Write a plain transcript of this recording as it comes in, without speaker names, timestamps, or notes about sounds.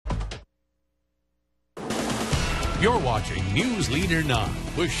You're watching News Leader 9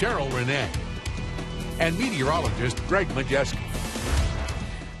 with Cheryl Renee and meteorologist Greg Majewski.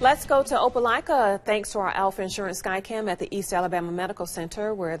 Let's go to Opelika, thanks to our Alpha Insurance Skycam at the East Alabama Medical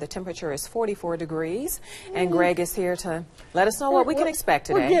Center, where the temperature is 44 degrees. And Greg is here to let us know what we can expect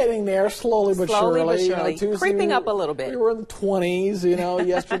today. We're getting there slowly but surely. Tuesday, creeping up a little bit. We were in the 20s,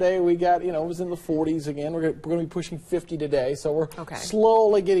 yesterday we got, it was in the 40s again. We're going to be pushing 50 today, so we're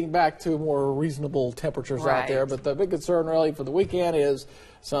slowly getting back to more reasonable temperatures out there. But the big concern really for the weekend is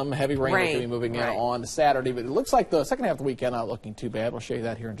some heavy rain that's going to be moving in on Saturday. But it looks like the second half of the weekend not looking too bad. We'll show you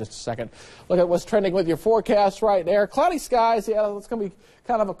that here in just a second. Look at what's trending with your forecast right there. Cloudy skies. Yeah, it's going to be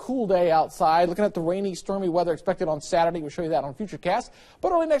kind of a cool day outside. Looking at the rainy, stormy weather expected on Saturday. We'll show you that on Futurecast.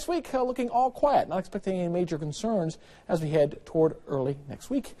 But early next week, looking all quiet. Not expecting any major concerns as we head toward early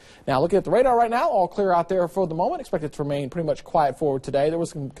next week. Now, looking at the radar right now, all clear out there for the moment. Expected to remain pretty much quiet forward today. There was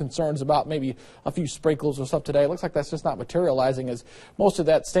some concerns about maybe a few sprinkles or stuff today. It looks like that's just not materializing, as most of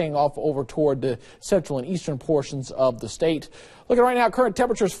that staying off over toward the central and eastern portions of the state. Looking right now, current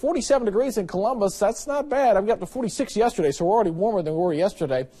temperatures 47 degrees in Columbus. That's not bad. I've got to 46 yesterday, so we're already warmer than we were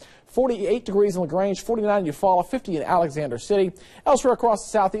yesterday. 48 degrees in LaGrange, 49 in Eufaula, 50 in Alexander City. Elsewhere across the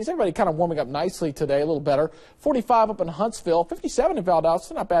southeast, everybody kind of warming up nicely today, a little better. 45 up in Huntsville, 57 in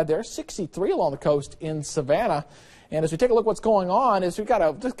Valdosta, not bad there. 63 along the coast in Savannah. And as we take a look at what's going on, is we've got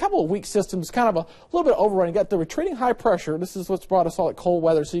a couple of weak systems, kind of a little bit overrunning. Got the retreating high pressure. This is what's brought us all that cold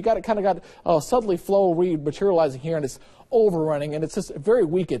weather. So you got it kind of got a southerly flow materializing here, and it's overrunning, and it's just very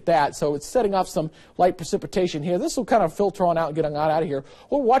weak at that. So it's setting off some light precipitation here. This will kind of filter on out and get on out of here.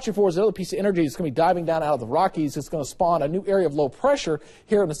 What we're watching for is another piece of energy that's going to be diving down out of the Rockies. It's going to spawn a new area of low pressure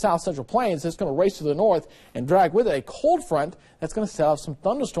here in the south central plains. It's going to race to the north and drag with it a cold front that's going to set off some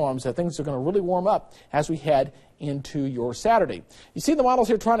thunderstorms. That things are going to really warm up as we head into your Saturday. You see the models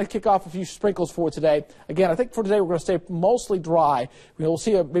here trying to kick off a few sprinkles for today. Again, I think for today we're going to stay mostly dry. We'll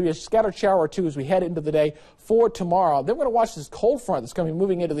see maybe a scattered shower or two as we head into the day for tomorrow. Then we're going to watch this cold front that's going to be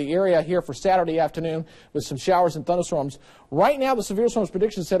moving into the area here for Saturday afternoon with some showers and thunderstorms. Right now, the Severe Storms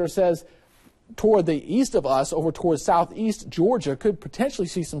Prediction Center says toward the east of us, over towards southeast Georgia, could potentially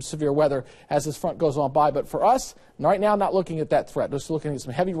see some severe weather as this front goes on by. But for us, right now, not looking at that threat. Just looking at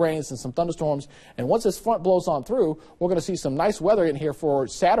some heavy rains and some thunderstorms. And once this front blows on through, we're going to see some nice weather in here for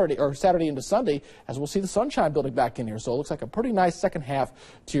Saturday into Sunday, as we'll see the sunshine building back in here. So it looks like a pretty nice second half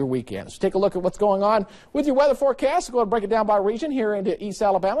to your weekend. So take a look at what's going on with your weather forecast. We'll go ahead and break it down by region here into East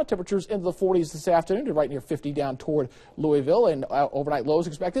Alabama. Temperatures into the 40s this afternoon to right near 50 down toward Louisville, and overnight lows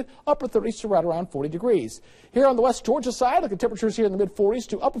expected upper 30s to right around 40 degrees. Here on the West Georgia side, look at temperatures here in the mid 40s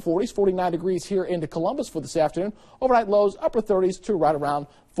to upper 40s, 49 degrees here into Columbus for this afternoon. Overnight lows upper 30s to right around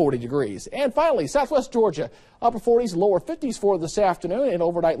 40 degrees. And finally, Southwest Georgia, upper 40s, lower 50s for this afternoon, and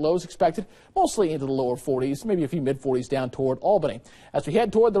overnight lows expected mostly into the lower 40s, maybe a few mid 40s down toward Albany. As we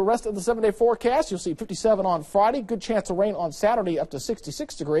head toward the rest of the 7-day forecast, you'll see 57 on Friday, good chance of rain on Saturday up to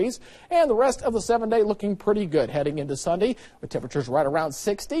 66 degrees, and the rest of the 7-day looking pretty good heading into Sunday with temperatures right around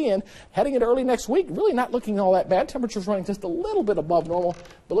 60, and heading into early next week, really not looking all that bad. Temperatures running just a little bit above normal,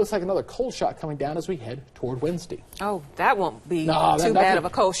 but looks like another cold shot coming down as we head toward Wednesday. Oh, that won't be too bad of a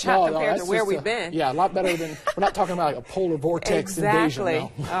cold shot compared to where we've been. Yeah, a lot better than, we're not talking about like a polar vortex invasion.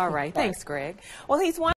 Exactly. All right. Thanks, Greg. Well, he's one.